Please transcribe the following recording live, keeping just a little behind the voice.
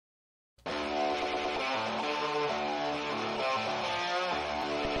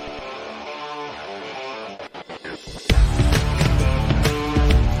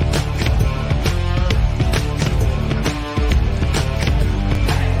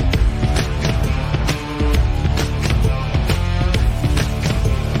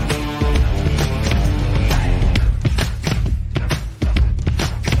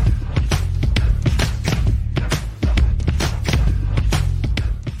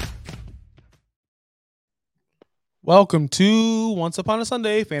Welcome to Once Upon a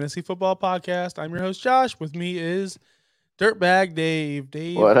Sunday Fantasy Football Podcast. I'm your host, Josh. With me is Dirtbag Dave. What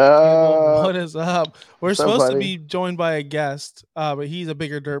Dave Campbell, up? what is up? We're What's up, supposed to buddy? be joined by a guest, but he's a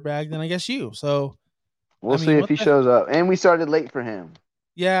bigger dirtbag than I guess you. So, We'll I see mean, if what he the? shows up. And we started late for him.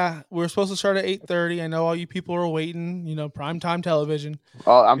 Yeah, we're supposed to start at 8:30. I know all you people are waiting. Primetime television,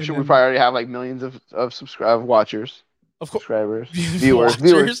 Oh, I'm and sure we then probably already have like millions of watchers, of course, subscribers,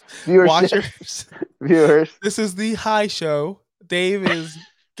 watchers, viewership, watchers. viewers. This is the high show. Dave is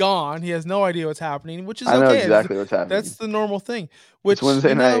gone. He has no idea what's happening, which is I know okay. exactly what's That's happening. the normal thing. It's Which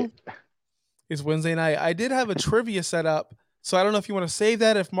Wednesday night. is Wednesday night. I did have a trivia set up, so I don't know if you want to save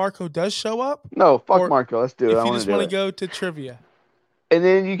that if Marco does show up, No, fuck or Marco. Let's do it. if I you want just to do want to it. go to trivia. And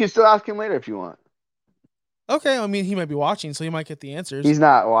then you can still ask him later if you want. Okay, I mean he might be watching, so he might get the answers. He's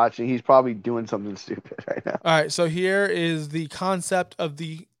not watching. He's probably doing something stupid right now. All right, so here is the concept of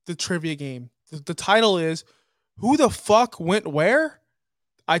the trivia game. The title is "Who the fuck went where?"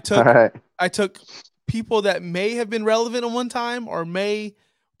 I All took right. I took people that may have been relevant at one time or may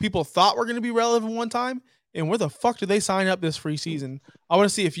people thought were going to be relevant one time, and where the fuck did they sign up this free season? I want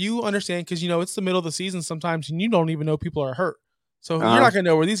to see if you understand, because it's the middle of the season sometimes and you don't even know people are hurt, so you're not going to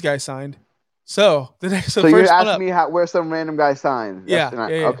know where these guys signed. So So you're first one asking up. me where some random guy signed. Yeah,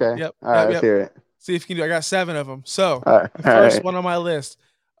 Okay. yep, All right, let's hear it. see if you can do. I got 7 of them. So All right. the first one on my list,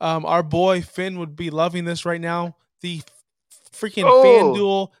 our boy Finn would be loving this right now. The freaking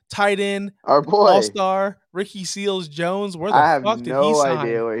FanDuel tight end, Our boy. all-star Ricky Seals Jones. Where the I have fuck did he no sign?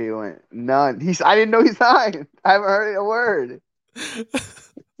 idea where he went. None. I didn't know he signed. I haven't heard a word.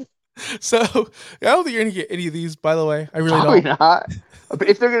 So I don't think you're gonna get any of these. By the way, I really Probably don't. not.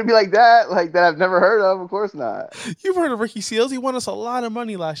 If they're gonna be like that I've never heard of course not. You've heard of Ricky Seals? He won us a lot of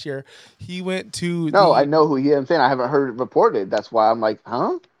money last year. He went to No, I know who he is. I'm saying I haven't heard it reported. That's why I'm like,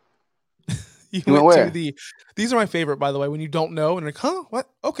 huh? He went went to where? These are my favorite, by the way. When you don't know and like, huh? What?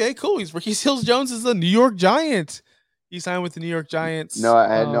 Okay, cool. He's Ricky Seals Jones is the New York Giant. He signed with the New York Giants. No,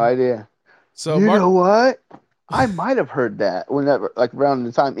 I had no idea. So you know what? I might have heard that when that like around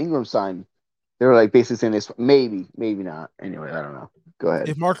the time Ingram signed. They were like basically saying this maybe not. Anyway, I don't know. Go ahead.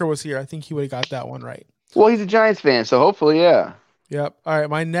 If Marker was here, I think he would have got that one right. Well, he's a Giants fan, so hopefully, yeah. Yep. All right.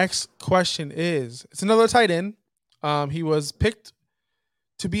 My next question is: it's another tight end. He was picked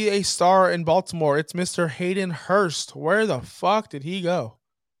to be a star in Baltimore. It's Mr. Hayden Hurst. Where the fuck did he go?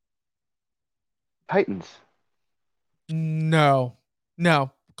 Titans. No.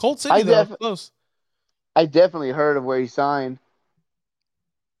 Colt City though. Close. I definitely heard of where he signed.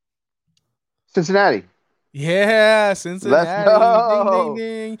 Cincinnati. Yeah, Cincinnati. Let's go. Ding,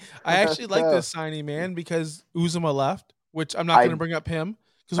 ding, ding. I actually like this signing, man, because Uzuma left, which I'm not going to bring up him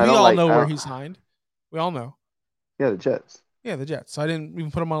because we all know where he signed. We all know. Yeah, the Jets. Yeah, the Jets. So I didn't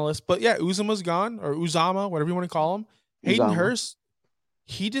even put him on the list. But yeah, Uzuma's gone, or Uzama, whatever you want to call him. Hayden Hurst,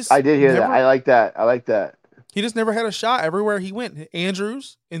 he just I did hear that. I like that. He just never had a shot everywhere he went.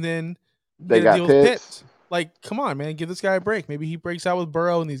 Andrews, and then they got Pitts. Like, come on, man, give this guy a break. Maybe he breaks out with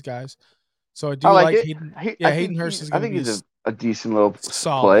Burrow and these guys. So I do like Hayden. Hayden Hurst is going to be he's a decent little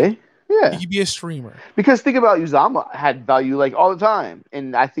solid play. Yeah, he could be a streamer. Because think about Uzama had value like all the time,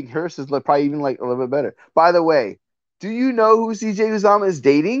 and I think Hurst is probably even like a little bit better. By the way, do you know who CJ Uzama is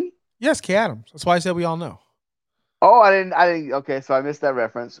dating? Yes, Kay Adams. That's why I said we all know. Oh, I didn't. Okay, so I missed that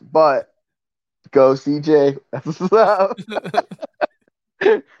reference. But go CJ. That's what's up.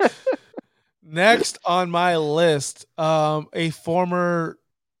 Next on my list, a former.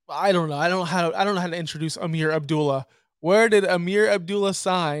 I don't know. I don't know how to introduce Amir Abdullah. Where did Amir Abdullah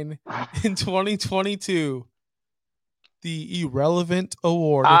sign in 2022? The Irrelevant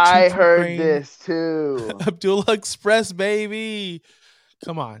Award. I heard this too. Abdullah Express, baby.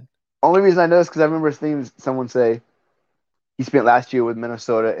 Come on. Only reason I know this because I remember seeing someone say he spent last year with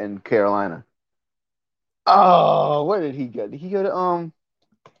Minnesota and Carolina. Oh, where did he go? Did he go to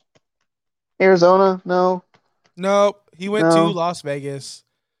Arizona? No. Nope. He went to Las Vegas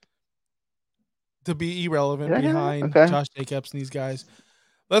to be irrelevant behind Josh Jacobs and these guys.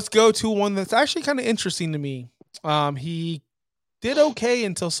 Let's go to one that's actually kind of interesting to me. He did okay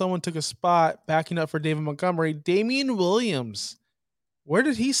until someone took a spot backing up for David Montgomery. Damian Williams. Where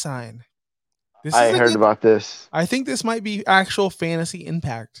did he sign? I heard about this. I think this might be actual fantasy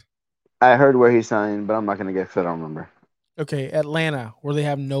impact. I heard where he signed, but I'm not going to guess. I don't remember. Okay, Atlanta, where they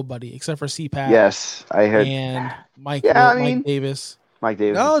have nobody except for CPAT. Yes, I heard. And Mike Davis. Mike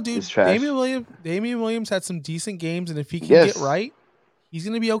Davis. No, dude, is trash. Damian Williams had some decent games, and if he can get right, he's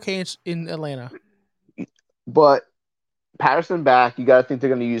going to be okay in Atlanta. But Patterson back, you got to think they're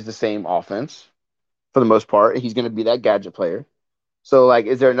going to use the same offense for the most part. He's going to be that gadget player. So, like,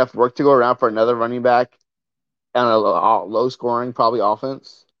 is there enough work to go around for another running back on a low scoring, probably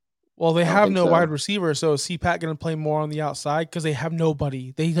offense. Well, they have no wide receiver, so is CPAT going to play more on the outside because they have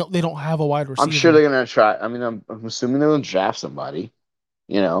nobody. They don't have a wide receiver. I'm sure they're going to try. I mean, I'm assuming they're going to draft somebody,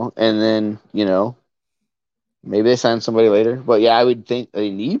 and then maybe they sign somebody later. But yeah, I would think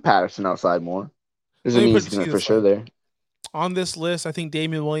they need Patterson outside more. Doesn't mean he's going to for sure there. On this list, I think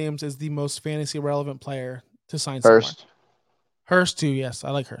Damien Williams is the most fantasy relevant player to sign Hurst. somewhere. Hurst too, yes.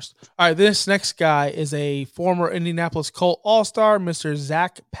 I like Hurst. All right, this next guy is a former Indianapolis Colt All-Star, Mr.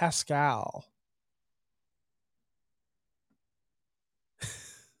 Zach Pascal.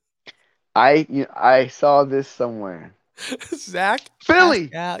 I saw this somewhere. Zach Philly.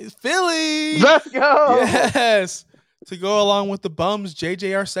 Pascal. Philly. Let's go. Yes. To go along with the bums, JJ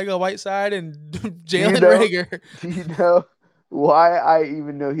Arcega-Whiteside and Jalen Reagor. Do you know why I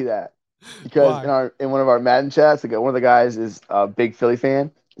even know that? Because in one of our Madden chats, one of the guys is a big Philly fan.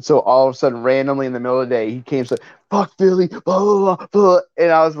 So all of a sudden, randomly in the middle of the day, he came to fuck Philly, blah, blah, blah, blah.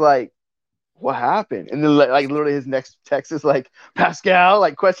 And I was like, what happened? And then like literally his next text is like, Pascal,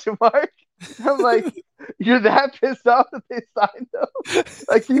 like question mark. I'm like, you're that pissed off that they signed him?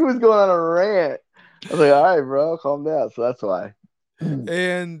 Like he was going on a rant. I was like, all right, bro, calm down. So that's why.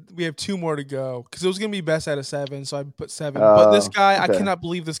 And we have 2 more to go because it was going to be best out of 7, so I put 7. But this guy, okay. I cannot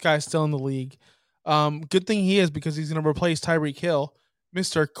believe this guy is still in the league. Good thing he is because he's going to replace Tyreek Hill,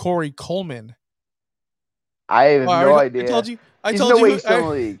 Mr. Corey Coleman. I have no idea. I told you. He's still in the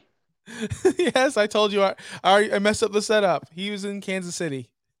league. Yes, I told you. I messed up the setup. He was in Kansas City.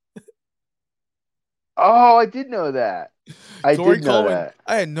 Oh, I did know that. Corey Coleman.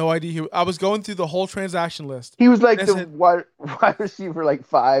 I had no idea. I was going through the whole transaction list. He was like the wide receiver, like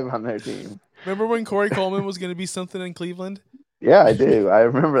 5 on their team. Remember when Corey Coleman was going to be something in Cleveland? Yeah, I do. I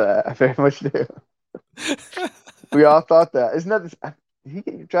remember that. I very much do. We all thought that. Isn't that he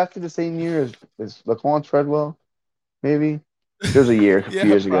get drafted the same year as Laquan Treadwell? Maybe there was a few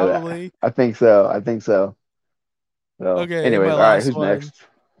years ago. I think so. So, okay. Anyway, all right. Who's next?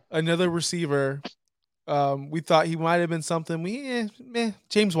 Another receiver. We thought he might have been something.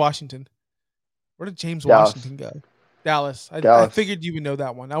 James Washington. Where did James Washington go? Dallas. I figured you would know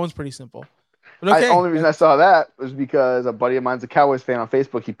that one. That one's pretty simple. But okay. The only reason I saw that was because a buddy of mine's a Cowboys fan on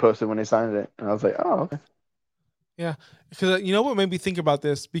Facebook. He posted when they signed it, and I was like, oh, okay. Yeah, because you know what made me think about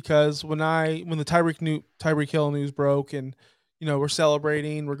this? Because when the Tyreek Hill news broke, and we're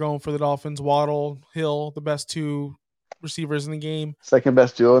celebrating, we're going for the Dolphins. Waddle, Hill, the best 2 receivers in the game. Second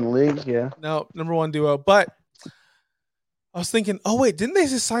best duo in the league, yeah. No, number 1 duo. But I was thinking, oh wait, didn't they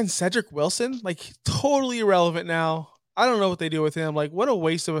just sign Cedric Wilson? Like totally irrelevant now. I don't know what they do with him. Like what a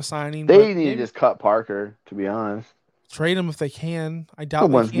waste of a signing. They need to just cut Parker, to be honest. Trade him if they can. I doubt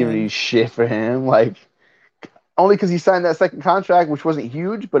no one's giving you shit for him. Like only because he signed that second contract, which wasn't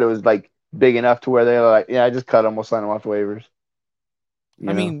huge, but it was like big enough to where they were like, yeah, I just cut him. We'll sign him off the waivers.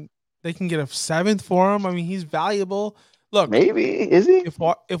 I mean, they can get a 7th for him. I mean, he's valuable. Look, maybe is he? If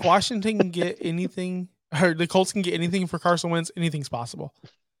Washington can get anything, or the Colts can get anything for Carson Wentz, anything's possible.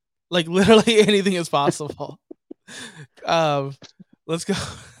 Like literally anything is possible. Let's go.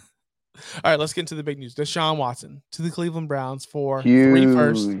 All right, let's get into the big news. Deshaun Watson to the Cleveland Browns for 3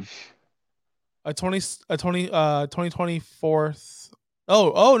 firsts, a 2024.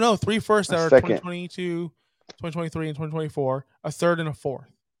 Oh no, 3 firsts that are 2022, 2023, and 2024. A 3rd and a 4th.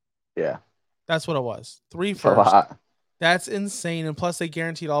 Yeah, that's what it was. 3 firsts. That's insane, and plus they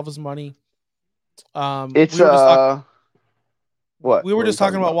guaranteed all of his money. What? We were just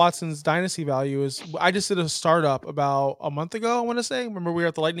talking about Watson's dynasty value. I just did a startup about a month ago, I want to say. Remember we were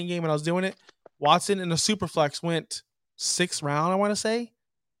at the Lightning game and I was doing it? Watson in the Superflex went 6th round, I want to say.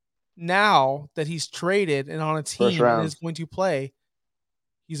 Now that he's traded and on a team and is going to play,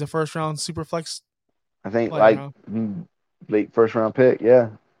 he's a 1st round Superflex. I think late 1st round pick, yeah.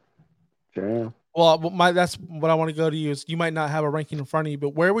 Sure. Well, that's what I want to go to you is you might not have a ranking in front of you,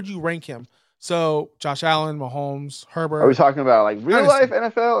 but where would you rank him? So Josh Allen, Mahomes, Herbert. Are we talking about like real life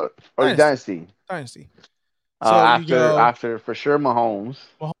NFL or dynasty? Dynasty. So after for sure Mahomes,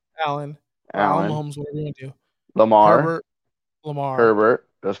 Allen, Mahomes, whatever you want to do. Lamar, Herbert.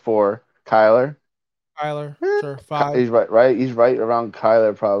 That's 4. Kyler, sure 5. He's right. He's right around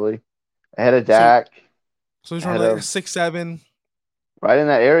Kyler probably ahead of Dak. So he's running like 6, 7. Right in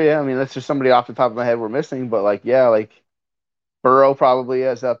that area. I mean, that's just somebody off the top of my head we're missing, but Burrow probably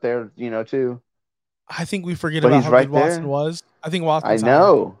is up there, too. I think we forget about how good Watson was. I think Watson's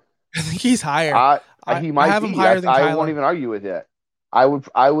higher. I think he's higher. He might be. Higher than Kyler. I won't even argue with that. I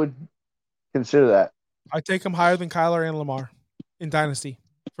would consider that. I take him higher than Kyler and Lamar in Dynasty,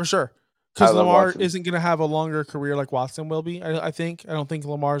 for sure. Because Lamar isn't going to have a longer career like Watson will be, I think. I don't think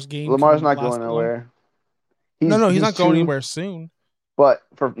Lamar's game. Lamar's not going nowhere. He's not going anywhere soon. But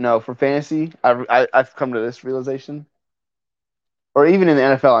for fantasy, I've come to this realization, or even in the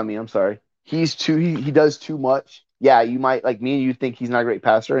NFL. I mean, I'm sorry, he's too he does too much. Yeah, you might like me and you think he's not a great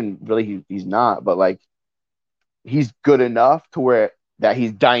passer, and really he's not. But like, he's good enough to where that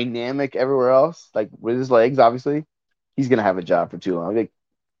he's dynamic everywhere else, like with his legs. Obviously, he's gonna have a job for too long, like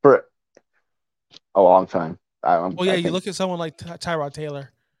for a long time. You look at someone like Tyrod Taylor.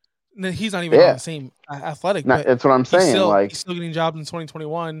 He's not even on the same athletic. But that's what I'm saying. He's still getting jobs in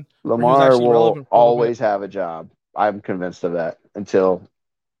 2021. Lamar will always have a job. I'm convinced of that until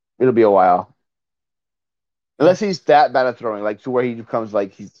it'll be a while. Unless he's that bad at throwing, like to where he becomes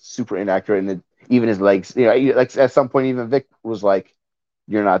like he's super inaccurate, and even his legs, like at some point, even Vic was like,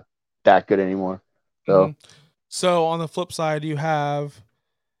 "You're not that good anymore." So on the flip side, we have.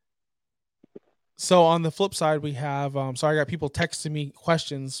 So I got people texting me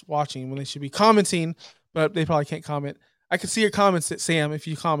questions watching when they should be commenting, but they probably can't comment. I can see your comments, Sam, if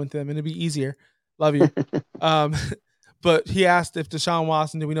you comment them, and it'd be easier. Love you. But he asked if Deshaun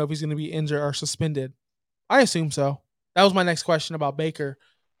Watson, do we know if he's going to be injured or suspended? I assume so. That was my next question about Baker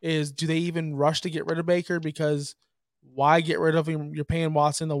is, do they even rush to get rid of Baker? Because why get rid of him? You're paying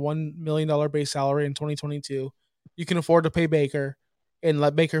Watson the $1 million base salary in 2022. You can afford to pay Baker and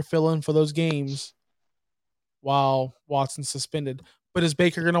let Baker fill in for those games while Watson's suspended. But is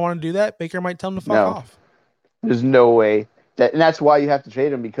Baker going to want to do that? Baker might tell him to fuck off. There's no way. And that's why you have to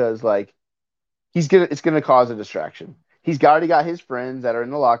trade him, because like it's gonna cause a distraction. He's already got his friends that are in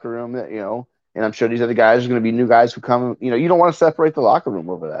the locker room that, and I'm sure these other guys are going to be new guys who come, you don't want to separate the locker room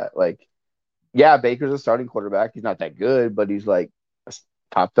over that. Like, yeah, Baker's a starting quarterback. He's not that good, but he's like a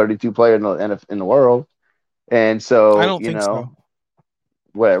top 32 player in the world. And so, I don't think so.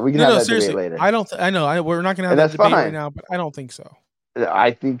 Whatever. We can have that debate later. I know. We're not going to have that debate right now, but I don't think so.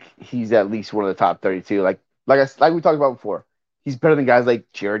 I think he's at least one of the top 32. Like we talked about before, he's better than guys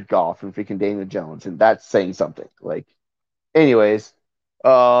like Jared Goff and freaking Daniel Jones, and that's saying something. Like, anyways,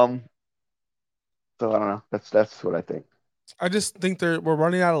 so I don't know. That's what I think. I just think we're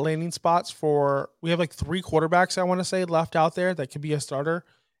running out of landing spots we have like 3 quarterbacks, I want to say, left out there that could be a starter,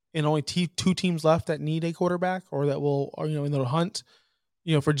 and only 2 teams left that need a quarterback or that will, in the hunt,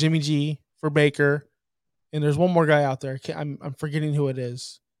 for Jimmy G, for Baker, and there's one more guy out there. I'm forgetting who it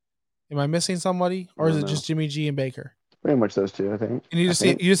is. Am I missing somebody, or is it just Jimmy G and Baker? Pretty much those 2, I think. And you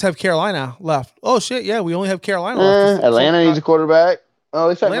just have Carolina left. Oh shit, yeah, we only have Carolina left. Atlanta needs a quarterback. Oh,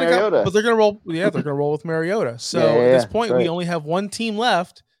 they said Mariota. But they're gonna roll. Yeah, they're gonna roll with Mariota. So at this point, we only have one team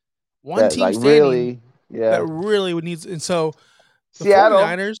left. One team standing. That really would need. And so the Seattle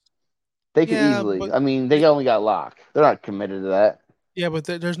 49ers, they could easily. But, I mean, they only got Locke. They're not committed to that. Yeah, but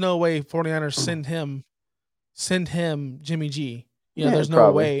there's no way 49ers send him Jimmy G. There's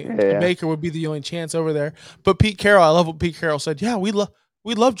no way. Baker would be the only chance over there. But Pete Carroll, I love what Pete Carroll said. Yeah, we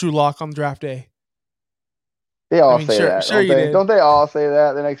love Drew Lock on draft day. They all say that. Sure you did. Don't they all say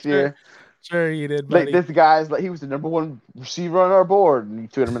that the next year? Sure you did, buddy. This guy's he was the number 1 receiver on our board, and you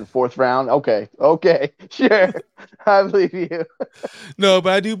took him in the 4th round. Okay, sure, I believe you. No,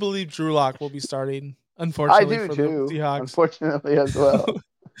 but I do believe Drew Lock will be starting. Unfortunately, I do for too. The Seahawks. Unfortunately, as well.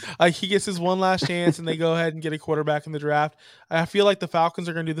 He gets his one last chance, and they go ahead and get a quarterback in the draft. I feel like the Falcons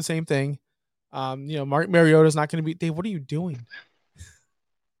are going to do the same thing. Mark Mariota's not going to be. Dave, what are you doing?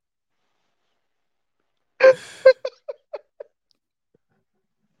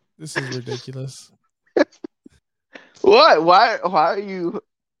 This is ridiculous. What? Why are you?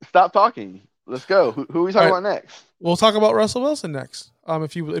 Stop talking. Let's go. Who are we talking about next? We'll talk about Russell Wilson next.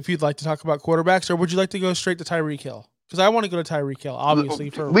 If you'd like to talk about quarterbacks, or would you like to go straight to Tyreek Hill? Because I want to go to Tyreek Hill,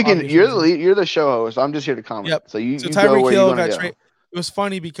 obviously. You're the show host. I'm just here to comment. Yep. So you Tyreek Hill got traded. It was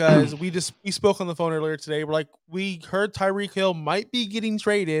funny because we spoke on the phone earlier today. We're like, we heard Tyreek Hill might be getting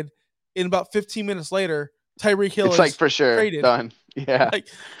traded, and about 15 minutes later, Tyreek Hill is for sure traded. Done. Yeah.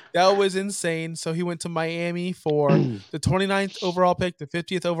 That was insane. So he went to Miami for the 29th overall pick, the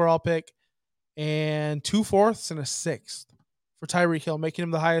 50th overall pick, and 2 4ths and a 6th for Tyreek Hill, making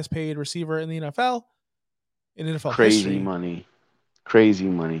him the highest paid receiver in the NFL. In NFL history. Crazy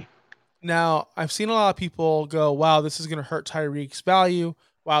money. Now, I've seen a lot of people go, wow, this is going to hurt Tyreek's value.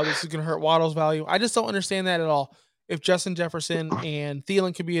 Wow, this is going to hurt Waddle's value. I just don't understand that at all. If Justin Jefferson and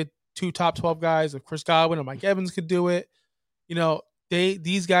Thielen could be 2 top 12 guys, if Chris Godwin and Mike Evans could do it,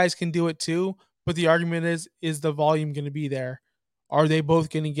 these guys can do it too. But the argument is the volume going to be there? Are they both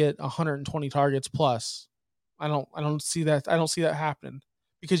going to get 120 targets plus? I don't see that. I don't see that happening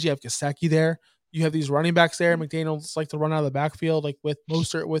because you have Gesicki there. You have these running backs there. McDaniels like to run out of the backfield, like with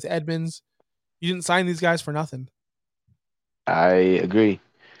Mostert, with Edmonds. You didn't sign these guys for nothing. I agree.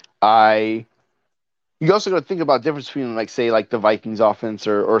 I you also got to think about the difference between like say like the Vikings offense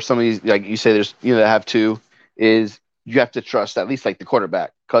or some of these like you say there's that have two is you have to trust at least like the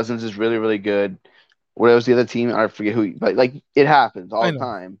quarterback. Cousins is really really good. What was the other team? I forget who, but like it happens all the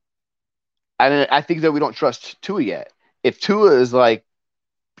time. And I think that we don't trust Tua yet. If Tua is like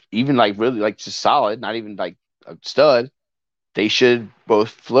even like really like just solid, not even like a stud, they should both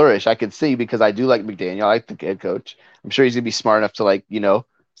flourish. I could see because I do like McDaniel. I like the head coach. I'm sure he's gonna be smart enough to like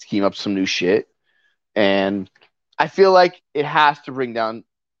scheme up some new shit. And I feel like it has to bring down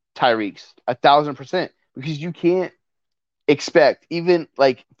Tyreek's 1,000% because you can't expect even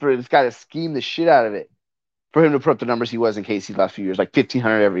like for this guy to scheme the shit out of it for him to put up the numbers he was in KC last few years, like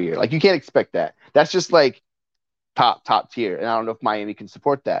 1,500 every year. Like you can't expect that. That's just like top tier. And I don't know if Miami can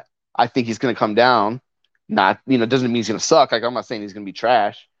support that. I think he's going to come down. Not doesn't mean he's going to suck. Like I'm not saying he's going to be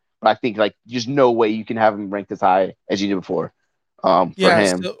trash, but I think like there's no way you can have him ranked as high as you did before. For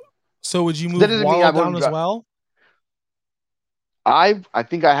him. So would you move Waddle down as well? I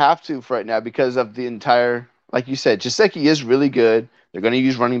think I have to for right now because of the entire, like you said, Gesicki is really good. They're going to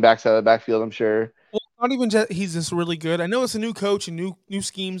use running backs out of the backfield, I'm sure. Well, not even he's just really good. I know it's a new coach and new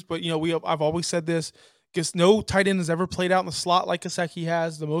schemes, but I've always said this because no tight end has ever played out in the slot like Gesicki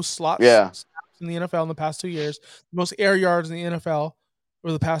has. The most slots in the NFL in the past 2 years, the most air yards in the NFL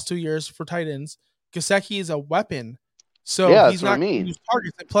over the past 2 years for tight ends. Gesicki is a weapon, so he's not going to use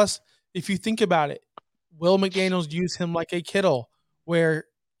targets. And plus, if you think about it, will McDaniels use him like a Kittle, where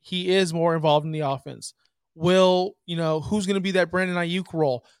he is more involved in the offense? Will who's going to be that Brandon Ayuk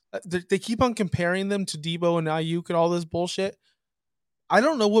role? They keep on comparing them to Debo and Ayuk and all this bullshit. I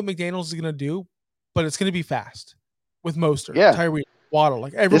don't know what McDaniels is going to do, but it's going to be fast with Mostert, Tyreek, Waddle.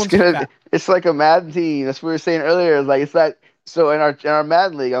 Like everyone's it's like a Madden team. That's what we were saying earlier. Like it's like so in our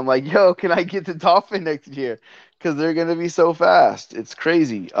Madden league, I'm like, yo, can I get the Dolphin next year? Because they're going to be so fast. It's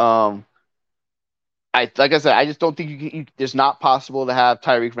crazy. Like I said, I just don't think it's not possible to have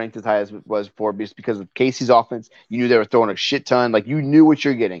Tyreek ranked as high as it was before because of Casey's offense. You knew they were throwing a shit ton. Like you knew what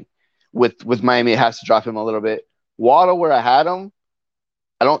you're getting. With Miami, it has to drop him a little bit. Waddle, where I had him,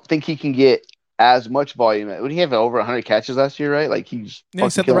 I don't think he can get as much volume. Would he have over 100 catches last year, right? Like he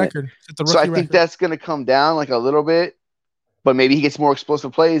set the record. So I think that's going to come down like a little bit, but maybe he gets more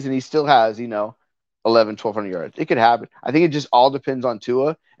explosive plays and he still has 1,100 yards. It could happen. I think it just all depends on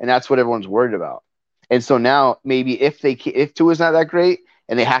Tua, and that's what everyone's worried about. And so now maybe if Tua's not that great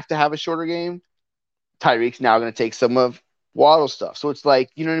and they have to have a shorter game, Tyreek's now going to take some of Waddle's stuff. So it's like,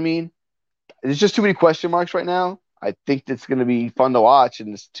 you know what I mean? There's just too many question marks right now. I think it's going to be fun to watch,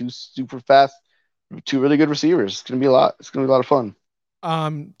 and it's two super fast, two really good receivers. It's going to be a lot. It's going to be a lot of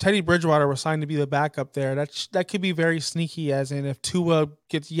fun. Teddy Bridgewater was signed to be the backup there. That could be very sneaky, as in if Tua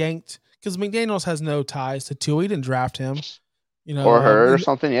gets yanked, because McDaniels has no ties to Tua. He didn't draft him, or her or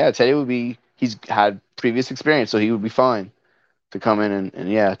something. Yeah, Teddy would be. He's had previous experience, so he would be fine to come in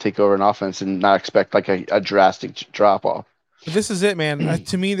and take over an offense and not expect like a drastic drop off. But this is it, man.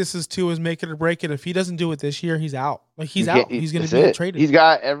 To me, this is Tua's make it or break it. If he doesn't do it this year, he's out. Like he's out. He's going to be traded. He's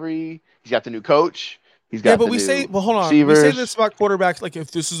got the new coach. He's got hold on. Receivers. We say this about quarterbacks. Like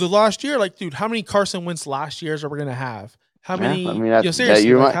if this is the last year, like dude, how many Carson Wentz last years are we going to have? How many? Seriously,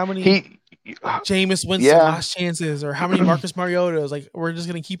 how many? Jameis Winston last chances, or how many Marcus Mariotas? Like we're just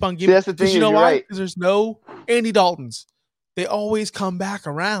gonna keep on giving. That's the thing. You know why? Because there's no Andy Daltons. They always come back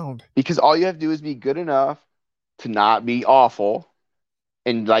around. Because all you have to do is be good enough to not be awful,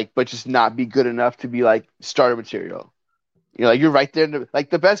 and but just not be good enough to be like starter material. You're right there. Like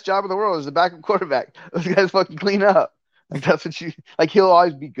the best job in the world is the backup quarterback. Those guys fucking clean up. Like that's what you like. He'll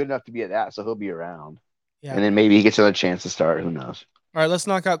always be good enough to be at that, so he'll be around. Yeah. And then maybe he gets another chance to start. Who knows? All right, let's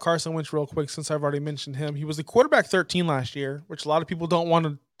knock out Carson Wentz real quick since I've already mentioned him. He was the quarterback 13 last year, which a lot of people don't want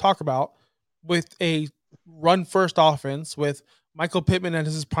to talk about, with a run-first offense with Michael Pittman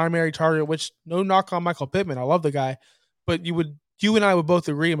as his primary target, which no knock on Michael Pittman. I love the guy. But you and I would both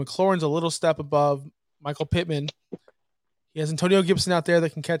agree McLaurin's a little step above Michael Pittman. He has Antonio Gibson out there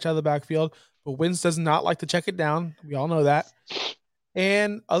that can catch out of the backfield, but Wentz does not like to check it down. We all know that.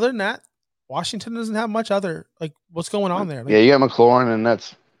 And other than that, Washington doesn't have much other, like, what's going on there? Yeah, you got McLaurin, and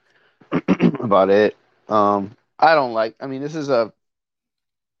that's about it. I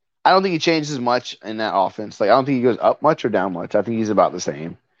don't think he changes much in that offense. Like, I don't think he goes up much or down much. I think he's about the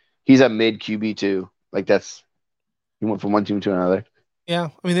same. He's a mid QB too. Like, he went from one team to another. Yeah,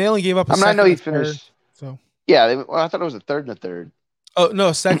 I mean, they only gave up I know he finished. So yeah, I thought it was a third and a third. Oh no,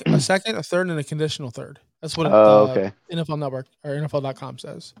 a second, a third, and a conditional third. That's what okay. NFL Network or NFL.com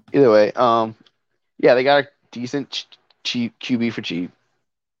says. Either way, they got a decent cheap QB for cheap.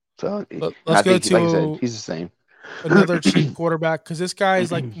 So let's go to. Like I said, he's the same. another cheap quarterback because this guy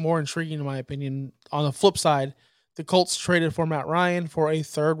is like more intriguing in my opinion. On the flip side, the Colts traded for Matt Ryan for a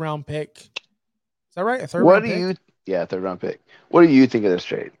 3rd round pick. Is that right? A 3rd round pick? Yeah, 3rd round pick. What do you think of this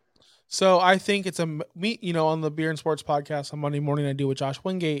trade? So I think it's on the Beer and Sports podcast on Monday morning I do with Josh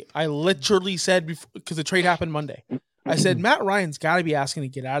Wingate. I literally said because the trade happened Monday, I said Matt Ryan's got to be asking to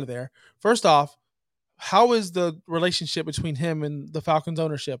get out of there. First off, how is the relationship between him and the Falcons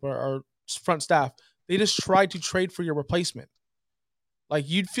ownership or front staff? They just tried to trade for your replacement. Like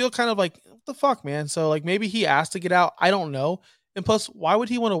you'd feel kind of like, what the fuck, man? So like maybe he asked to get out. I don't know. And plus, why would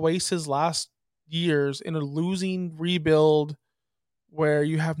he want to waste his last years in a losing rebuild where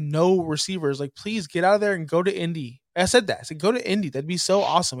you have no receivers? Like, please get out of there and go to Indy. I said that. I said, go to Indy. That'd be so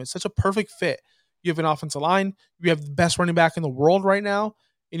awesome. It's such a perfect fit. You have an offensive line. You have the best running back in the world right now.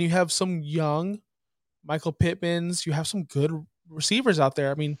 And you have some young Michael Pittmans. You have some good receivers out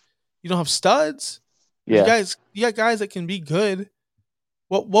there. I mean, you don't have studs. Yeah. You got guys that can be good.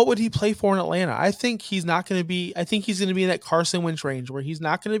 What would he play for in Atlanta? I think he's not going to be. I think he's going to be in that Carson Wentz range where he's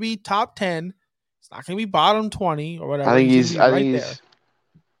not going to be top 10. It's not going to be bottom 20 or whatever. I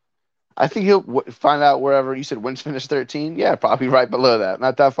think he'll find out wherever you said Wentz finished 13. Yeah, probably right below that.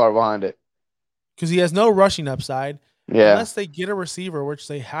 Not that far behind it. Because he has no rushing upside. Yeah. Unless they get a receiver, which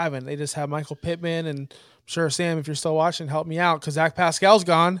they haven't. They just have Michael Pittman. And I'm sure, Sam, if you're still watching, help me out because Zach Pascal's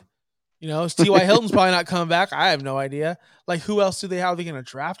gone. T.Y. Hilton's probably not coming back. I have no idea. Like, who else do they have? Are they going to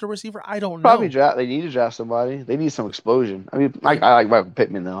draft a receiver? I don't know. Probably draft. They need to draft somebody. They need some explosion. I mean, I like Michael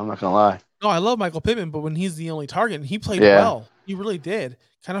Pittman, though. I'm not going to lie. No, I love Michael Pittman, but when he's the only target, and he played well. He really did.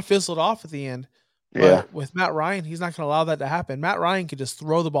 Kind of fizzled off at the end. But with Matt Ryan, he's not going to allow that to happen. Matt Ryan could just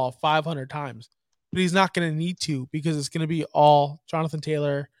throw the ball 500 times, but he's not going to need to because it's going to be all Jonathan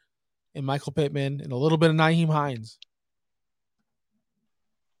Taylor and Michael Pittman and a little bit of Nyheim Hines.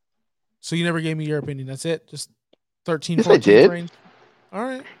 So you never gave me your opinion. That's it? Just 13, 14 range? All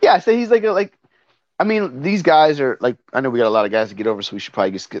right. Yeah, I say he's like I mean, these guys are like, I know we got a lot of guys to get over, so we should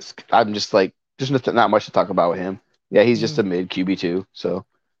probably just get, I'm just like, just not much to talk about with him. Yeah, he's just a mid QB2. So, all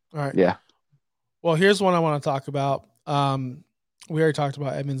right. Yeah. Well, here's one I want to talk about. We already talked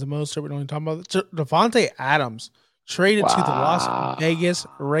about Edmonds and Mostert. We don't even talk about Davante Adams traded to the Las Vegas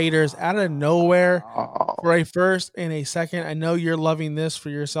Raiders out of nowhere for a 1st and a 2nd. I know you're loving this for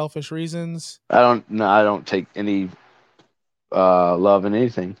your selfish reasons. I don't take any love in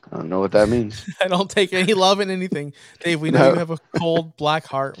anything. I don't know what that means. I don't take any love in anything. Dave, we know you have a cold black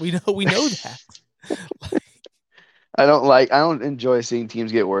heart. We know that. I don't enjoy seeing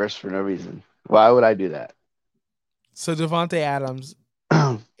teams get worse for no reason. Why would I do that? So Davante Adams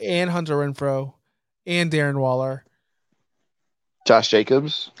and Hunter Renfrow and Darren Waller. Josh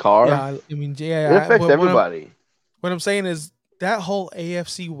Jacobs, Carr. Yeah, I mean, it affects everybody. What I'm saying is that whole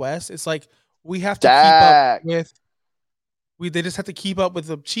AFC West, it's like we have to keep up with. They just have to keep up with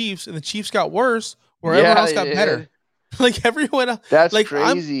the Chiefs, and the Chiefs got worse, where everyone else got better. Like everyone else. That's like,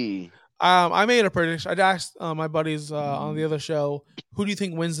 crazy. I made a prediction. I asked my buddies on the other show, who do you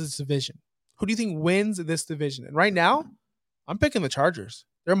think wins this division? Who do you think wins this division? And right now, I'm picking the Chargers.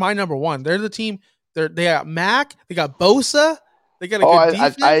 They're my number one. They're the team. They got Mac. They got Bosa. They got a good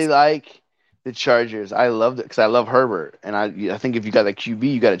defense. I like the Chargers. I love it because I love Herbert, and I think if you got a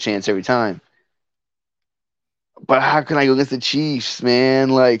QB, you got a chance every time. But how can I go against the Chiefs, man?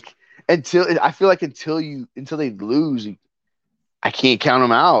 Like until they lose, I can't count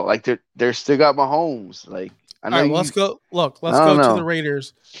them out. Like they're still got Mahomes. Like I know. All right, let's go. Look, let's go to the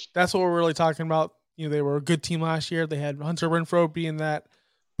Raiders. That's what we're really talking about. They were a good team last year. They had Hunter Renfrow being that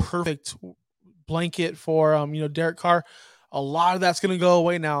perfect blanket for Derek Carr. A lot of that's going to go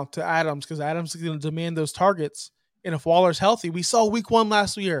away now to Adams because Adams is going to demand those targets. And if Waller's healthy, we saw week 1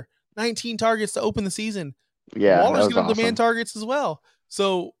 last year, 19 targets to open the season. Yeah, Waller's going to demand targets as well.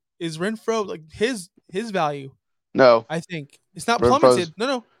 So is Renfrow like his value? No, I think it's not plummeted.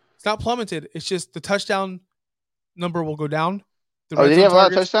 No, it's not plummeted. It's just the touchdown number will go down. Did he have a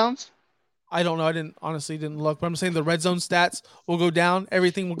lot of touchdowns? I don't know. I honestly didn't look, but I'm saying the red zone stats will go down.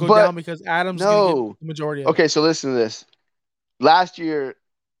 Everything will go down because Adams is going to get the majority of it. Okay, so listen to this. Last year,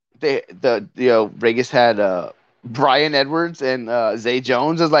 Vegas had Bryan Edwards and Zay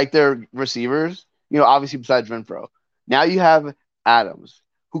Jones as like their receivers. Obviously besides Renfrow. Now you have Adams.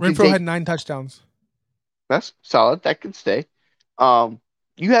 Renfrow had 9 touchdowns. That's solid. That could stay. You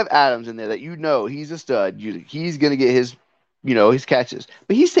have Adams in there that he's a stud. He's gonna get his catches,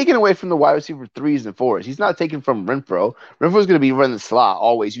 but he's taking away from the wide receiver 3s and 4s. He's not taking from Renfrow. Renfrow's gonna be running the slot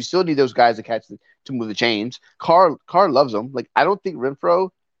always. You still need those guys to catch to move the chains. Carr loves them. Like I don't think Renfrow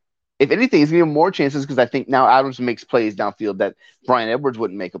if anything, he's going to get more chances because I think now Adams makes plays downfield that Bryan Edwards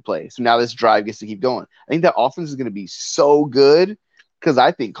wouldn't make a play. So now this drive gets to keep going. I think that offense is going to be so good because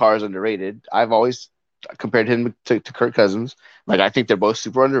I think Carr is underrated. I've always compared him to Kirk Cousins. Like, I think they're both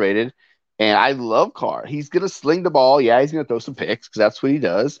super underrated. And I love Carr. He's going to sling the ball. Yeah, he's going to throw some picks because that's what he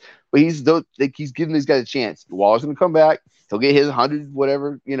does. But he's giving these guys a chance. Waller's going to come back. He'll get his 100,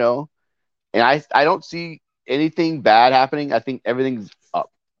 whatever, you know. And I don't see anything bad happening. I think everything's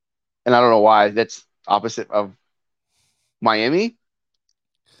up. And I don't know why. That's opposite of Miami.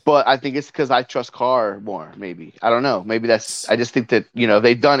 But I think it's because I trust Carr more, maybe. I don't know. Maybe that's – I just think that, you know,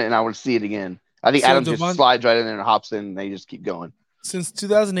 they've done it and I want to see it again. I think Adams just slides right in there and hops in and they just keep going. Since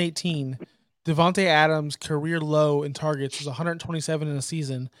 2018, Davante Adams' career low in targets was 127 in a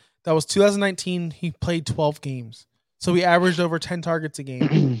season. That was 2019. He played 12 games. So he averaged over 10 targets a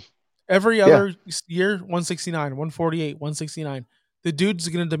game. Every other year, 169, 148, 169. The dude's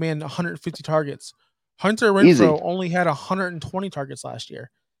going to demand 150 targets. Hunter Renfrow only had 120 targets last year.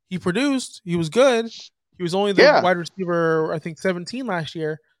 He produced. He was good. He was only the wide receiver, I think, 17 last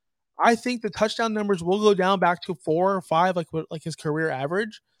year. I think the touchdown numbers will go down back to 4 or 5, like his career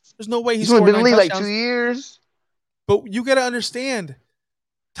average. There's no way he's been in the league like 2 years. But you got to understand,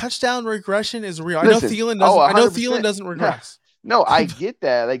 touchdown regression is real. Listen, I know Thielen doesn't regress. No, I get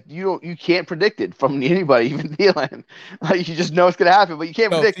that. Like you can't predict it from anybody, even Thielen. Like you just know it's gonna happen, but you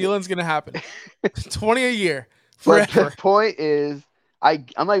can't predict Thielen's gonna happen. 20 a year. Forever. But the point is, I'm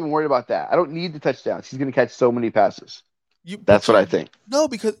not even worried about that. I don't need the touchdowns. He's gonna catch so many passes. That's what I think. No,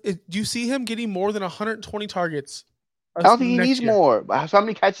 because do you see him getting more than 120 targets? I don't think he needs more. How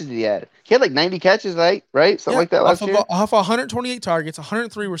many catches did he have? He had like 90 catches, right? Something like that last year. Off 128 targets,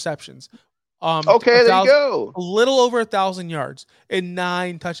 103 receptions. Okay, there you go. A little over 1,000 yards and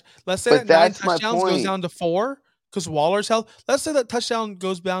 9 touch. Let's say that 9 touchdowns goes down to 4 because Waller's health. Let's say that touchdown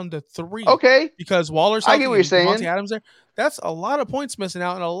goes down to 3. Okay, because Waller's health. I get what you're saying. Davante Adams there. That's a lot of points missing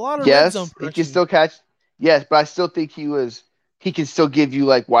out and a lot of red zone production. He can still catch. Yes, but I still think he can still give you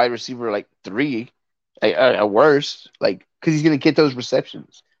like wide receiver like 3 at worst, like because he's going to get those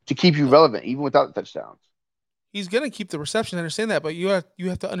receptions to keep you relevant even without the touchdowns. He's going to keep the reception. I understand that, but you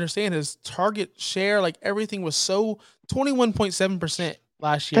have to understand his target share, like everything was so 21.7%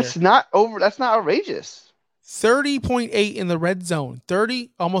 last year. That's not outrageous. 30.8 in the red zone,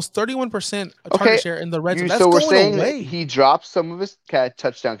 almost 31% target share in the red zone. That's so we're saying away. That he drops some of his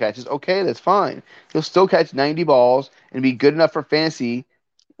touchdown catches. Okay, that's fine. He'll still catch 90 balls and be good enough for fantasy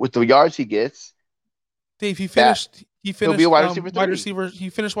with the yards he gets. Dave, he finished he'll be a wide receiver. He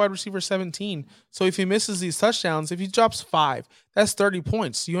finished wide receiver 17. So if he misses these touchdowns, if he drops 5, that's 30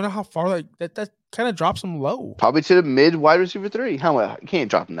 points. You know how far that kind of drops him low. Probably to the mid wide receiver 3. How much? You can't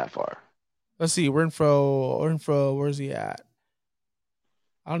drop him that far. Let's see. Renfrow, where's he at?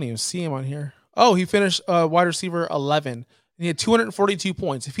 I don't even see him on here. Oh, he finished wide receiver 11. And he had 242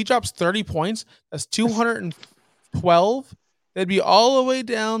 points. If he drops 30 points, that's 212. That'd be all the way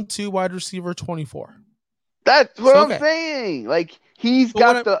down to wide receiver 24. That's what I'm saying. Like, he's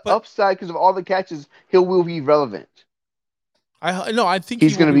got the upside because of all the catches. He will be relevant. I think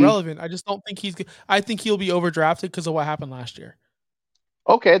he's going to be relevant. I just don't think I think he'll be overdrafted because of what happened last year.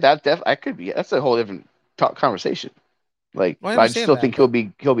 Okay, that could be. That's a whole different conversation. Like, I still think he'll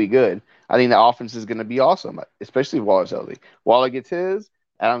be good. I think the offense is going to be awesome, especially if Waller's healthy. Waller gets his,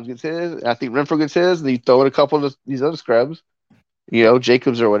 Adams gets his, and I think Renfrow gets his, and you throw in a couple of these other scrubs,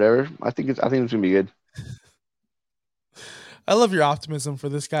 Jacobs or whatever. I think it's going to be good. I love your optimism for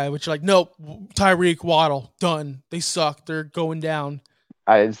this guy, which you're like, nope, Tyreek, Waddle, done. They suck. They're going down.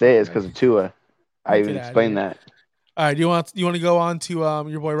 I didn't say it's because of Tua. I even explained that. All right, do you want to go on to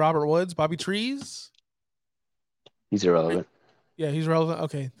your boy Robert Woods, Bobby Trees? He's irrelevant. Yeah, he's relevant.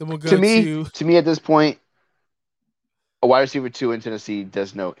 Okay, then we'll go to me at this point. A wide receiver 2 in Tennessee it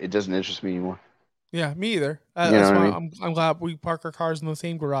doesn't interest me anymore. Yeah, me either. That's why I'm glad we park our cars in the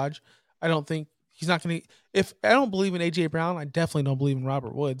same garage. I don't think he's not going to. If I don't believe in AJ Brown, I definitely don't believe in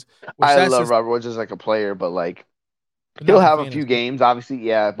Robert Woods. I love Robert Woods as like a player, but like he'll have a few games, obviously,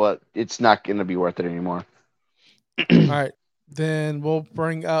 yeah, but it's not going to be worth it anymore. All right, then we'll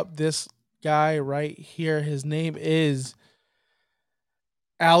bring up this guy right here. His name is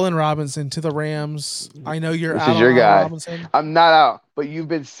Allen Robinson to the Rams. I know you're out. This is your guy. Robinson. I'm not out, but you've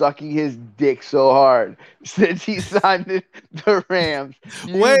been sucking his dick so hard since he signed the Rams.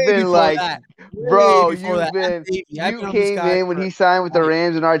 You've been like, that. Bro, you came in when he signed with the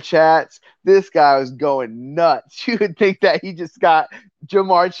Rams in our chats. This guy was going nuts. You would think that he just got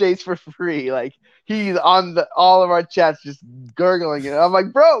Jamar Chase for free. Like, he's on all of our chats just gurgling it. I'm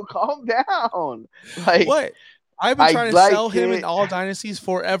like, bro, calm down. Like, what? I've been trying to sell him in all dynasties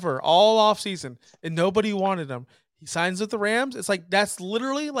forever, all off season, and nobody wanted him. He signs with the Rams. It's like that's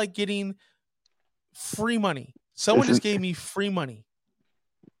literally like getting free money. Someone just gave me free money.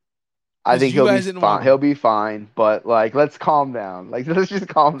 I think he'll be fine. He'll be fine, but like, let's calm down. Like, let's just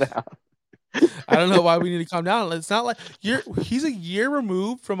calm down. I don't know why we need to calm down. It's not like he's a year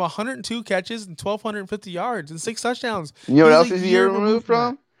removed from 102 catches and 1,250 yards and 6 touchdowns. You know what else he's a year removed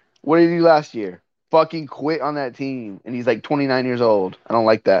from? What did he do last year? Fucking quit on that team, and he's like 29 years old. I don't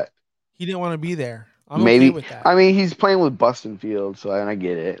like that. He didn't want to be there. I'm okay with that. I mean, he's playing with Bustin Field, so I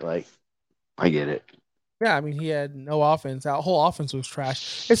get it. Like, I get it. Yeah, I mean, he had no offense. That whole offense was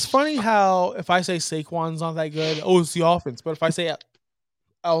trash. It's funny how if I say Saquon's not that good, it's the offense. But if I say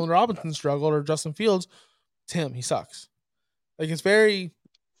Allen Robinson struggled or Justin Fields, it's him. He sucks. Like, it's very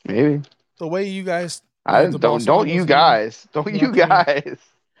maybe the way you guys. Don't you guys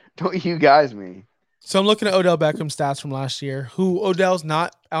me. So I'm looking at Odell Beckham stats from last year. Who Odell's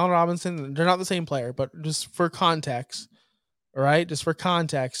not Allen Robinson. They're not the same player, but just for context, all right. Just for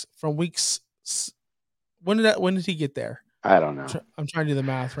context, from weeks. When did he get there? I don't know. I'm trying to do the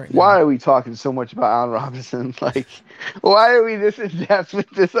math right now. Why are we talking so much about Allen Robinson? Like, why are we this in depth with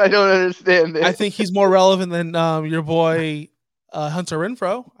this? I don't understand this. I think he's more relevant than your boy Hunter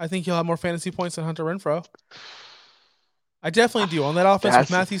Renfrow. I think he'll have more fantasy points than Hunter Renfrow. I definitely do. On that offense with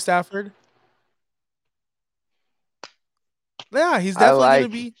Matthew Stafford. Yeah, he's definitely going to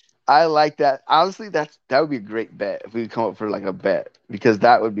be. I like that. Honestly, that would be a great bet if we could come up for like a bet, because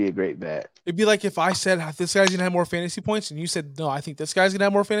that would be a great bet. It'd be like if I said this guy's gonna have more fantasy points, and you said no, I think this guy's gonna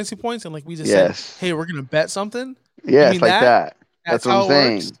have more fantasy points, and like we just said, hey, we're gonna bet something. Yeah, it's like that. That's what I'm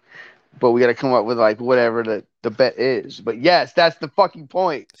saying. Works. But we got to come up with like whatever the bet is. But yes, that's the fucking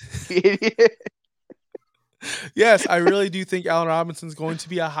point. Yes, I really do think Allen Robinson's going to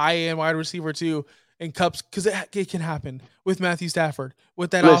be a high-end wide receiver too. And Cups, because it can happen with Matthew Stafford,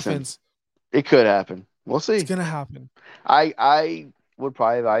 with that offense. It could happen. We'll see. It's gonna happen. I would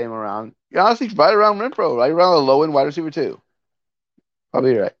probably buy him around. Honestly, right around Renfrow, right around the low end wide receiver too. I'll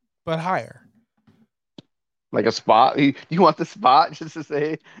be right. But higher. Like a spot. You want the spot just to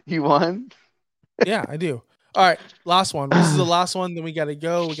say you won? Yeah, I do. All right, last one. This is the last one. Then we got to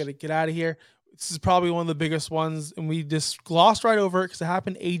go. We got to get out of here. This is probably one of the biggest ones, and we just glossed right over it because it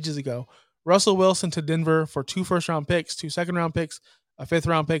happened ages ago. Russell Wilson to Denver for 2 first-round picks, 2 second-round picks, a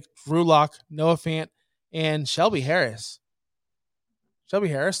 5th-round pick, Drew Lock, Noah Fant, and Shelby Harris. Shelby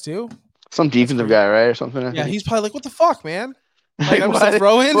Harris, too? Some defensive guy, right, or something? Yeah, he's probably like, what the fuck, man? Like, I'm just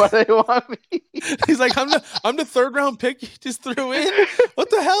throwing. Why they want me? He's like, I'm the 3rd-round pick you just threw in? What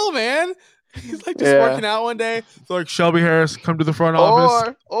the hell, man? He's like just working out one day. It's like, Shelby Harris, come to the front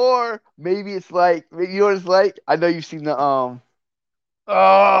office. Or maybe it's like, you know what it's like? I know you've seen the,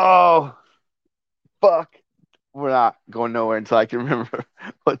 fuck. We're not going nowhere until I can remember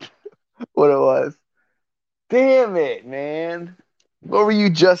what it was. Damn it, man. What were you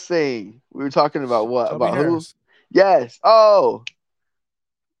just saying? We were talking about what? Shelby about Harris. Who? Yes. Oh.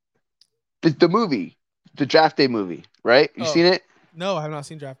 The movie. The Draft Day movie, right? You seen it? No, I have not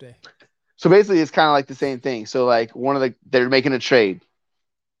seen Draft Day. So basically it's kind of like the same thing. So like they're making a trade,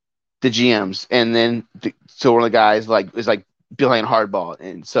 the GMs, and then so one of the guys is playing hardball,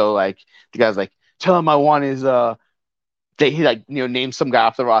 and so like the guy's like, tell him I want his he like names some guy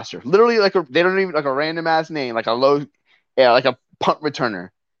off the roster, literally they don't even like a random ass name, like like a punt returner,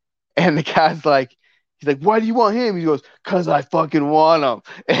 and the guy's like, he's like, why do you want him? He goes, cause I fucking want him,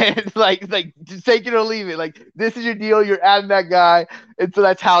 and like just take it or leave it, like this is your deal, you're adding that guy, and so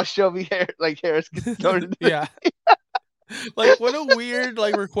that's how Shelby Harris gets started. Yeah. Like, what a weird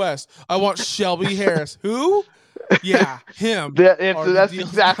request. I want Shelby Harris. Who? Yeah, him. So that's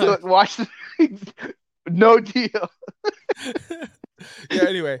exactly what Washington. No deal. Yeah.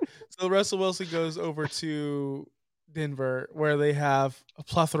 Anyway, so Russell Wilson goes over to Denver, where they have a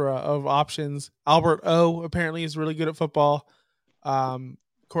plethora of options. Albert O apparently is really good at football.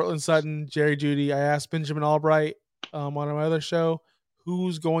 Cortland Sutton, Jerry Jeudy. I asked Benjamin Albright on my other show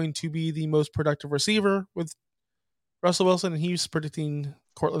who's going to be the most productive receiver with Russell Wilson, and he's predicting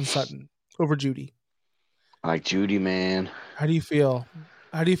Cortland Sutton over Jeudy. I like Jeudy, man. How do you feel?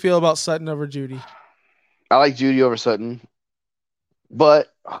 How do you feel about Sutton over Jeudy? I like Jeudy over Sutton,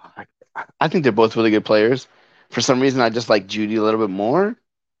 but I think they're both really good players. For some reason, I just like Jeudy a little bit more.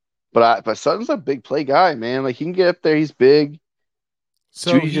 But Sutton's a big play guy, man. Like, he can get up there. He's big.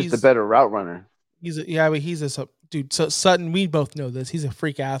 So Judy's just a better route runner. Dude. So Sutton, we both know this. He's a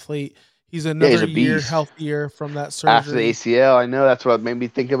freak athlete. He's another year healthier from that surgery. After the ACL, I know. That's what made me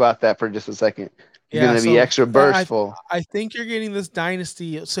think about that for just a second. He's going to be extra burstful. I think you're getting this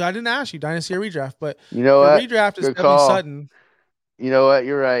dynasty. So I didn't ask you dynasty or redraft, but you know what? Redraft is definitely Sutton. You know what?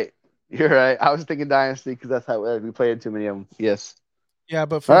 You're right. You're right. I was thinking dynasty because that's how we played too many of them. Yes. Yeah,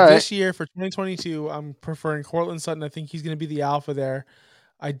 but for this year, for 2022, I'm preferring Courtland Sutton. I think he's going to be the alpha there.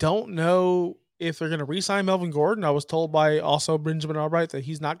 I don't know if they're going to re-sign Melvin Gordon. I was told by also Benjamin Albright that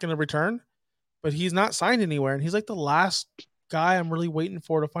he's not going to return, but he's not signed anywhere, and he's like the last guy I'm really waiting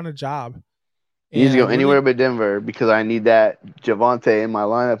for to find a job. He needs to go anywhere but Denver because I need that Javonte in my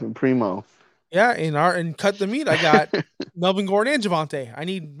lineup in Primo. Yeah, and cut the meat. I got Melvin Gordon and Javonte. I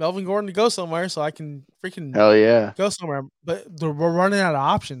need Melvin Gordon to go somewhere so I can freaking go somewhere. But we're running out of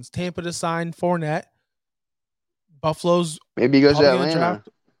options. Tampa to sign Fournette. Buffalo's maybe he goes to Atlanta.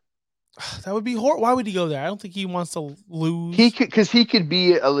 That would be horrible. Why would he go there? I don't think he wants to lose. Because he could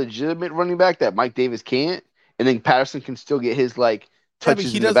be a legitimate running back that Mike Davis can't, and then Patterson can still get his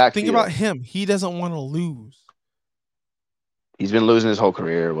touches in the backfield. Think about him. He doesn't want to lose. He's been losing his whole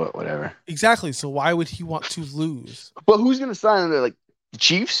career, whatever. Exactly. So why would he want to lose? But who's going to sign him there? Like the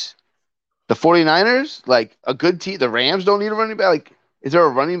Chiefs? The 49ers? Like a good team? The Rams don't need a running back? Is there a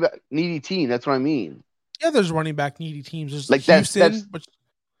running back needy team? That's what I mean. Yeah, there's running back needy teams. There's like Houston, but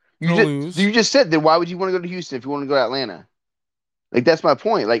you just said that. Why would you want to go to Houston if you want to go to Atlanta? Like, that's my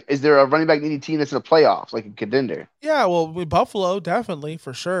point. Like, is there a running back needy team that's in the playoffs, like a contender? Yeah, well, with Buffalo, definitely,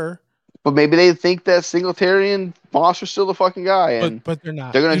 for sure. But maybe they think that Singletary and Moss are still the fucking guy, and but they're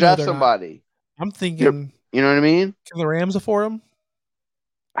not. They're going to draft somebody. Not. I'm thinking. You know what I mean? Can the Rams afford him?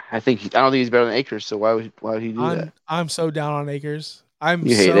 I don't think he's better than Akers. So why would he do that? I'm so down on Akers. I'm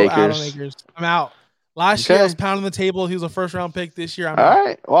so out on Akers. I'm out. Last year I was pounding the table. He was a first round pick. This year I'm out. All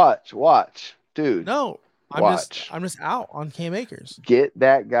right, watch, dude. No, I'm just out on Cam Akers. Get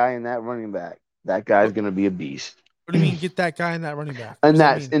that guy in that running back. That guy's going to be a beast. What do you mean get that guy in that running back? In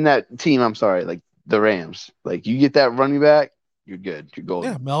that team, I'm sorry, like the Rams. Like you get that running back, you're good. You're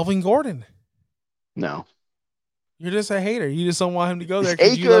golden. Yeah, Melvin Gordon. No. You're just a hater. You just don't want him to go there.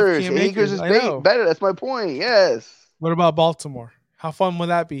 Akers is better. That's my point. Yes. What about Baltimore? How fun would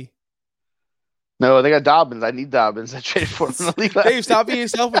that be? No, they got Dobbins. I need Dobbins. I traded for him. Dave, stop being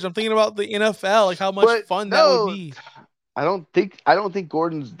selfish. I'm thinking about the NFL, like how much fun that would be. I don't think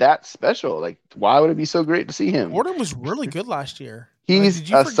Gordon's that special. Like, why would it be so great to see him? Gordon was really good last year.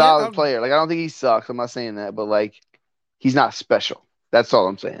 He's a solid player. Like, I don't think he sucks. I'm not saying that, but like, he's not special. That's all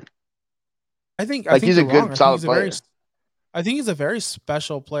I'm saying. I think he's a good, solid player. I think he's a very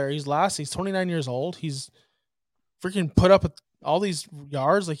special player. He's 29 years old. He's freaking put up all these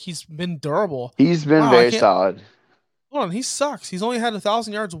yards. Like, he's been durable. He's been very solid. Hold on, he sucks. He's only had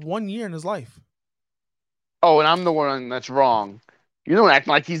 1,000 yards 1 year in his life. Oh, and I'm the one that's wrong. You don't act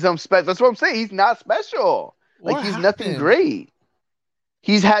like he's special. That's what I'm saying. He's not special. He's nothing great.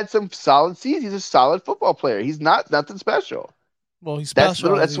 He's had some solid seasons. He's a solid football player. He's nothing special. Well, he's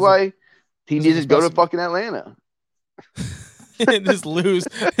special. That's why he needs to go to fucking Atlanta. just lose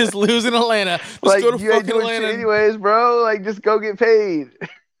in Atlanta. Just go to fucking Atlanta. Anyways, bro. Like, just go get paid.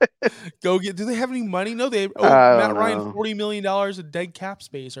 Do they have any money? No, they owe Matt Ryan $40 million of dead cap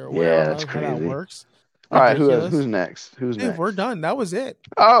space or whatever. Yeah, that's crazy. How that works. All right, who's next? Next? We're done. That was it.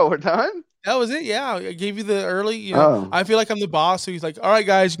 Oh, we're done? That was it. Yeah, I gave you the early. I feel like I'm the boss, so he's like, "All right,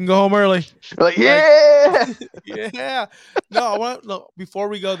 guys, you can go home early." Like, yeah, yeah. No, before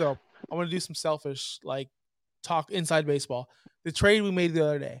we go though, I want to do some selfish talk inside baseball. The trade we made the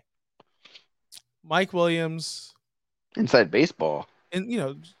other day, Mike Williams. Inside baseball. And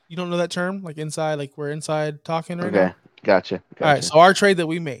you don't know that term, like inside, like we're inside talking right now. Okay, gotcha. All right, so our trade that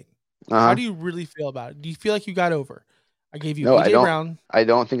we made. How do you really feel about it? Do you feel like you got over? I gave you AJ Brown. I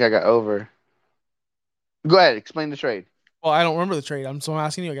don't think I got over. Go ahead, explain the trade. Well, I don't remember the trade. I'm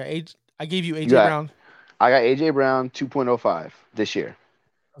asking you. I gave you AJ Brown. I got AJ Brown 2.05 this year.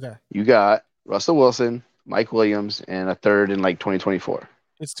 Okay. You got Russell Wilson, Mike Williams, and a third in 2024.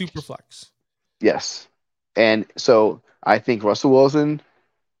 It's super flex. Yes. And so I think Russell Wilson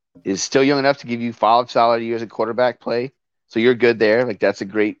is still young enough to give you 5 solid years of quarterback play. So you're good there. Like, that's a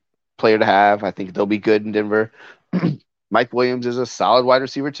great player to have. I think they'll be good in Denver. Mike Williams is a solid wide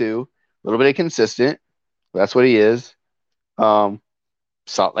receiver too. A little bit inconsistent. That's what he is.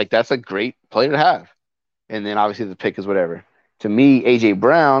 That's a great player to have. And then obviously the pick is whatever. To me, AJ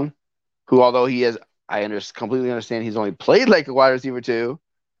Brown, who although he has, completely understand he's only played like a wide receiver too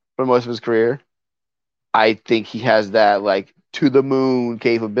for most of his career. I think he has that to the moon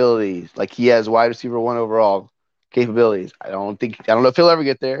capabilities. Like, he has wide receiver 1 overall capabilities. I don't know if he'll ever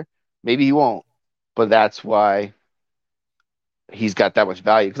get there. Maybe he won't. But that's why he's got that much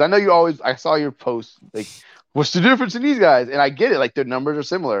value. Because I know I saw your post, what's the difference in these guys? And I get it. Their numbers are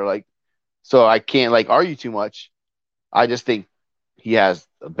similar. So I can't like argue too much. I just think he has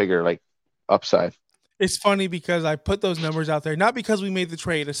a bigger like upside. It's funny because I put those numbers out there, not because we made the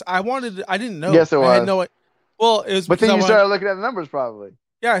trade. I didn't know. Yes, it was. I had no. Well, it was but then you started looking at the numbers, probably.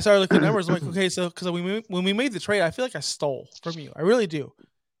 Yeah, I started looking at numbers. I'm like, okay, so because when we made the trade, I feel like I stole from you. I really do.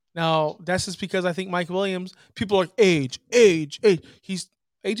 Now that's just because I think Mike Williams. People are like age. He's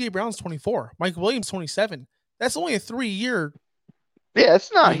AJ Brown's 24. Mike Williams 27. That's only a 3-year. Yeah,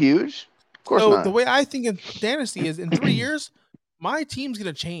 it's not huge. Of course not. The way I think in Dynasty is in 3 years, my team's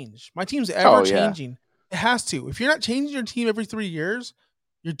gonna change. My team's ever changing. It has to. If you're not changing your team every 3 years,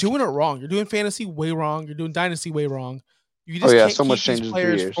 you're doing it wrong. You're doing fantasy way wrong. You're doing Dynasty way wrong. You just can't so much keep these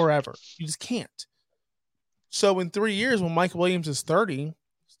players forever. You just can't. So in 3 years, when Mike Williams is 30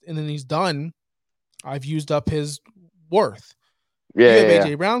 and then he's done, I've used up his worth. Yeah, you have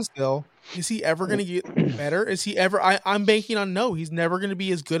AJ Brown still. Is he ever going to get better? Is he ever? I'm banking on no. He's never going to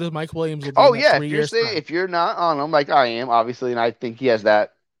be as good as Mike Williams will be. If you're not on him like I am, obviously, and I think he has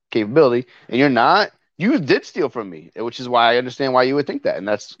that capability, and you're not, you did steal from me, which is why I understand why you would think that, and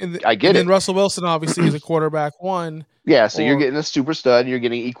I get it. And Russell Wilson obviously is a quarterback one. Yeah, so you're getting a super stud, you're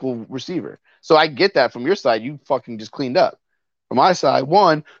getting equal receiver. So I get that from your side. You fucking just cleaned up. From my side,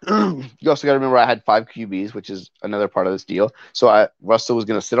 one, you also got to remember I had 5 QBs, which is another part of this deal. So Russell was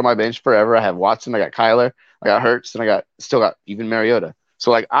going to sit on my bench forever. I have Watson, I got Kyler, I got Hurts, and I still got even Mariota.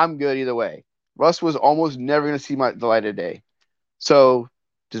 So like I'm good either way. Russ was almost never going to see the light of day. So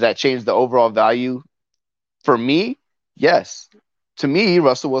does that change the overall value? For me, yes. To me,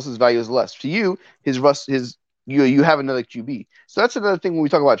 Russell Wilson's value is less. To you, you have another QB. So that's another thing when we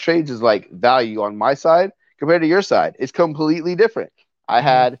talk about trades is like value on my side compared to your side. It's completely different.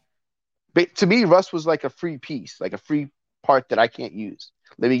 To me, Russ was like a free piece, like a free part that I can't use.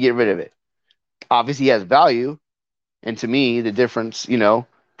 Let me get rid of it. Obviously, he has value. And to me, the difference, did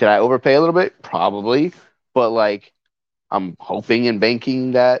I overpay a little bit? Probably. But like, I'm hoping and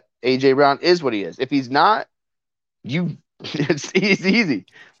banking that AJ Brown is what he is. If he's not, it's easy.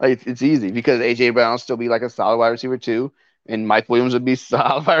 Like it's easy because AJ Brown will still be like a solid wide receiver too, and Mike Williams would be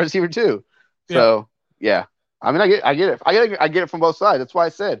solid wide receiver too. So yeah, I mean I get it. I get it from both sides. That's why I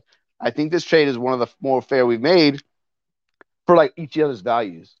said I think this trade is one of the more fair we've made for like each other's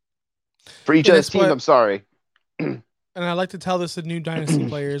values. For each other's teams, I'm sorry. And I like to tell this to new dynasty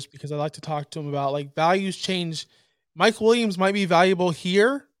players because I like to talk to them about like values change. Mike Williams might be valuable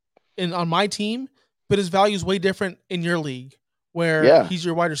here on my team, but his value is way different in your league where he's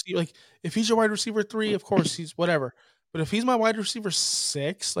your wide receiver. Like if he's your wide receiver 3, of course he's whatever. But if he's my wide receiver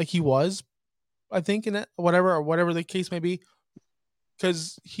 6, like he was, I think in that whatever the case may be,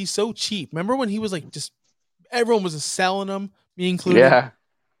 because he's so cheap. Remember when he was like just everyone was selling him, me included. Yeah.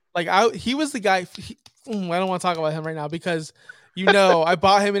 Like he was the guy. I don't want to talk about him right now because I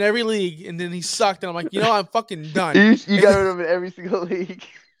bought him in every league and then he sucked and I'm like, I'm fucking done. You got rid of him in every single league.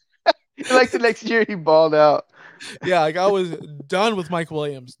 Like the next year he balled out. Yeah, like I was done with Mike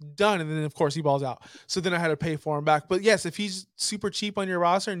Williams. Done. And then of course he balls out. So then I had to pay for him back. But yes, if he's super cheap on your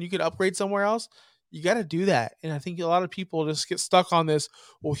roster and you could upgrade somewhere else, you got to do that. And I think a lot of people just get stuck on this.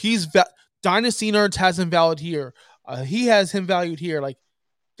 Well, Dynasty Nerds has him valued here. He has him valued here. Like,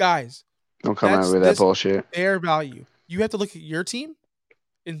 guys, don't come out with that bullshit. Their value. You have to look at your team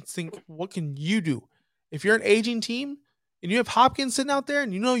and think, what can you do? If you're an aging team and you have Hopkins sitting out there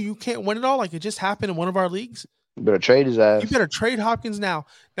and you can't win it all, like it just happened in one of our leagues, you better trade his ass. You better trade Hopkins now.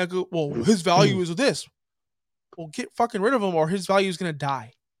 Now go, well, his value is this. Well, get fucking rid of him or his value is going to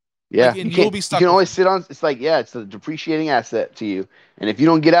die. Yeah. Like, you'll be stuck. You can always sit on, it's like, it's a depreciating asset to you. And if you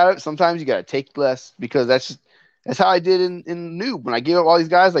don't get out of it, sometimes you got to take less because that's how I did in Noob. When I gave up all these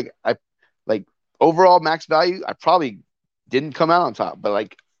guys, like overall max value, I probably didn't come out on top, but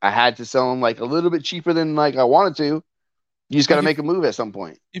like I had to sell them like a little bit cheaper than like I wanted to. You just got to make a move at some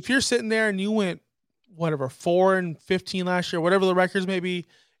point. If you're sitting there and you went, 4-15 last year, whatever the records may be,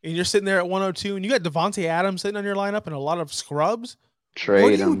 and you're sitting there at 102 and you got Devontae Adams sitting on your lineup and a lot of scrubs, what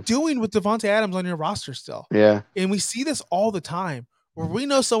are you doing with Devontae Adams on your roster still? Yeah. And we see this all the time where we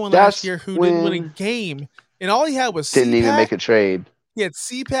know someone last year who didn't win a game and all he had was didn't even make a trade. He had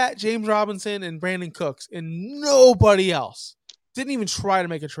CPAT, James Robinson, and Brandon Cooks, and nobody else. Didn't even try to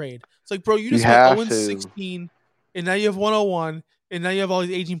make a trade. It's like, bro, you just went 0-16, and now you have 101, and now you have all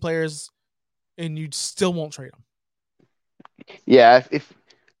these aging players, and you still won't trade them. Yeah, if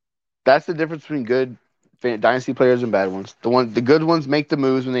that's the difference between good dynasty players and bad ones. The good ones make the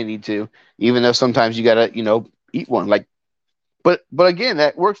moves when they need to, even though sometimes you gotta, eat one. Like, but again,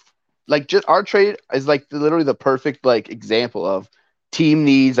 that works. Like, just our trade is like literally the perfect like example of team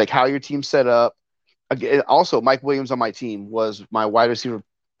needs, like how your team's set up. Again, also, Mike Williams on my team was my wide receiver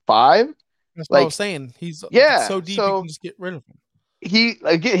 5, That's what I was saying. He's so deep, you can just get rid of him.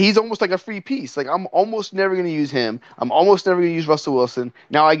 He's almost like a free piece. Like, I'm almost never going to use him. I'm almost never going to use Russell Wilson.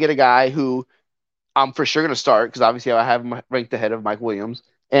 Now I get a guy who I'm for sure going to start because obviously I have him ranked ahead of Mike Williams,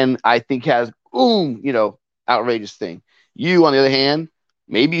 and I think has outrageous thing. You, on the other hand,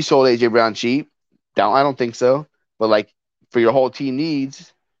 maybe you sold AJ Brown cheap. I don't think so, but like for your whole team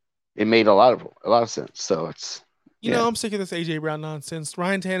needs, it made a lot of sense. So it's I'm sick of this AJ Brown nonsense.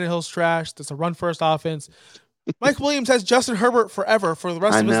 Ryan Tannehill's trash. That's a run first offense. Mike Williams has Justin Herbert forever for the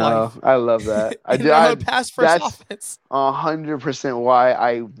rest of his life. I love that. I pass first offense. 100% why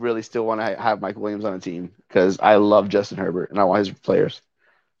I really still want to have Mike Williams on a team because I love Justin Herbert and I want his players.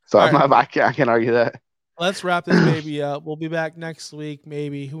 So I can't argue that. Let's wrap this baby up. We'll be back next week.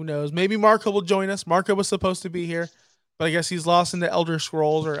 Maybe, who knows? Maybe Marco will join us. Marco was supposed to be here, but I guess he's lost into Elder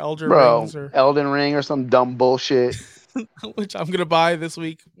Scrolls or Rings or Elden Ring or some dumb bullshit, which I'm gonna buy this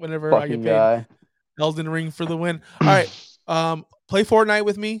week whenever I get paid. Elden Ring for the win. All right. Play Fortnite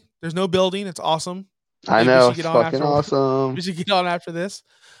with me. There's no building. It's awesome. I know. It's fucking awesome. We should get on after this.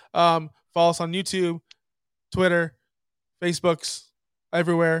 Follow us on YouTube, Twitter, Facebooks,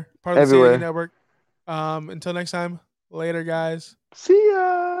 everywhere. Part of the CAA Network. Until next time. Later, guys. See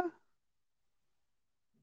ya.